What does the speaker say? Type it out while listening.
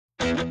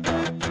We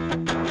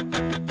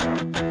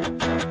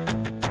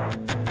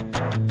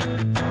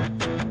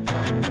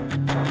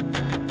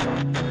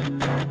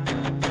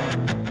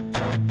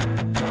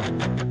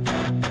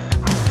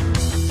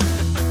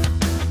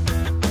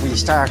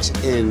start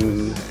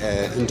in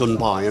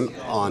Dublin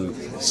on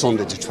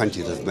Sunday the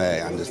 20th of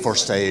May, and the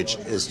first stage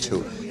is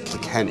to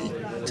Kilkenny.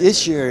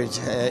 This year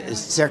is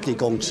certainly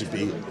going to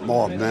be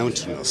more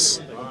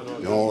mountainous.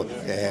 You know,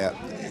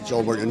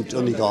 we're in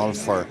Donegal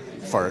for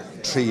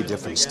 3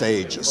 different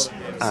stages,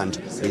 and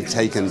we've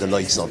taken the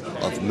likes of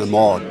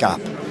Memor Gap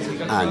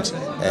and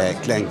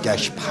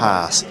Glengesh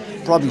Pass,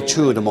 probably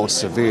 2 of the most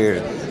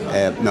severe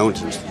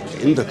mountains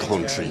in the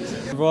country.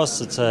 For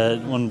us, it's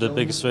one of the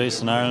biggest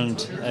races in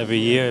Ireland every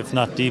year, if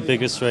not the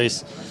biggest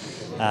race.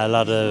 A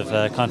lot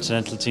of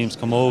continental teams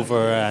come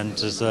over, and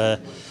there's a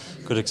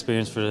good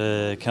experience for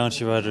the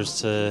county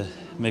riders to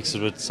mix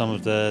it with some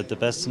of the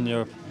best in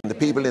Europe. The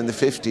people in the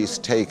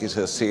 50s take it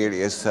as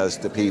serious as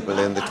the people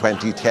in the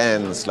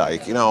 2010s,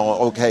 like, you know,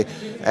 okay,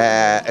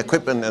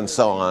 equipment and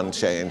so on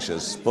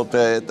changes, but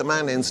the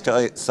man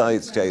inside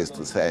stays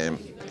the same.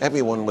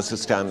 Everyone was a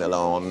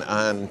standalone,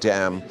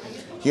 and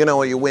you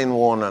know, you win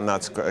one and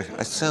that's great.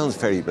 It sounds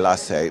very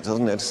blasé,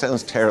 doesn't it? It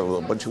sounds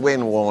terrible, but you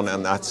win one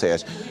and that's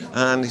it.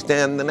 And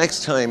then the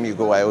next time you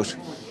go out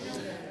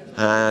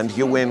and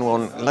you win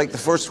one, like the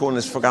first one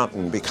is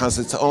forgotten, because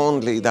it's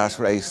only that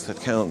race that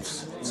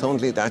counts. It's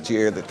only that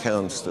year that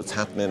counts, that's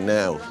happening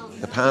now.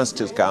 The past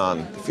is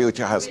gone, the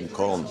future hasn't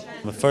come.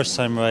 The first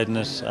time riding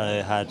it,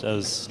 I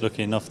was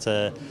lucky enough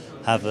to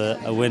have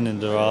a win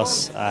in the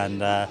Ross and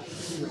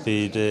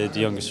be the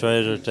youngest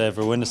rider to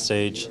ever win a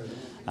stage.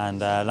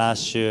 And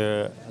last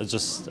year I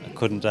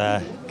couldn't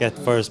get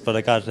first, but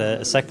I got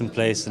a second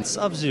place. And it's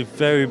obviously a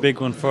very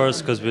big one for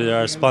us because we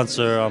are a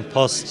sponsor An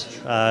Post,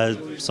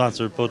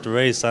 sponsored both the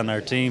race and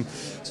our team.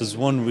 So it's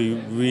one we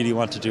really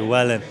want to do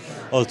well in.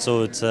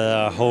 Also, it's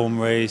our home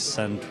race,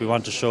 and we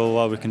want to show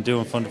what we can do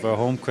in front of our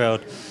home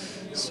crowd.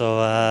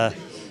 So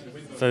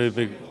very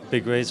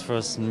big race for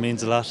us, and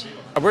means a lot.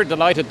 We're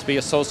delighted to be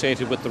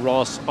associated with the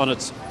Ross on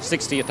its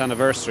 60th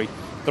anniversary.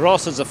 The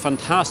Ross is a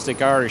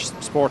fantastic Irish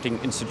sporting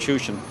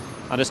institution,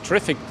 and it's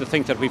terrific to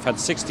think that we've had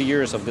 60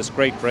 years of this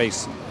great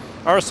race.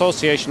 Our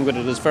association with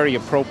it is very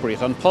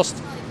appropriate, and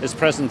Post is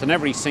present in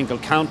every single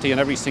county and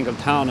every single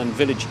town and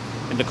village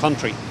in the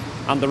country.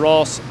 And the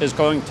Ross is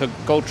going to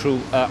go through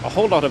a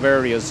whole lot of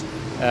areas,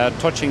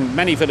 touching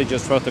many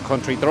villages throughout the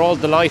country. They're all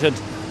delighted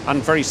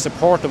and very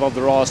supportive of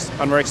the Ross,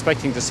 and we're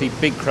expecting to see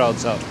big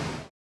crowds out.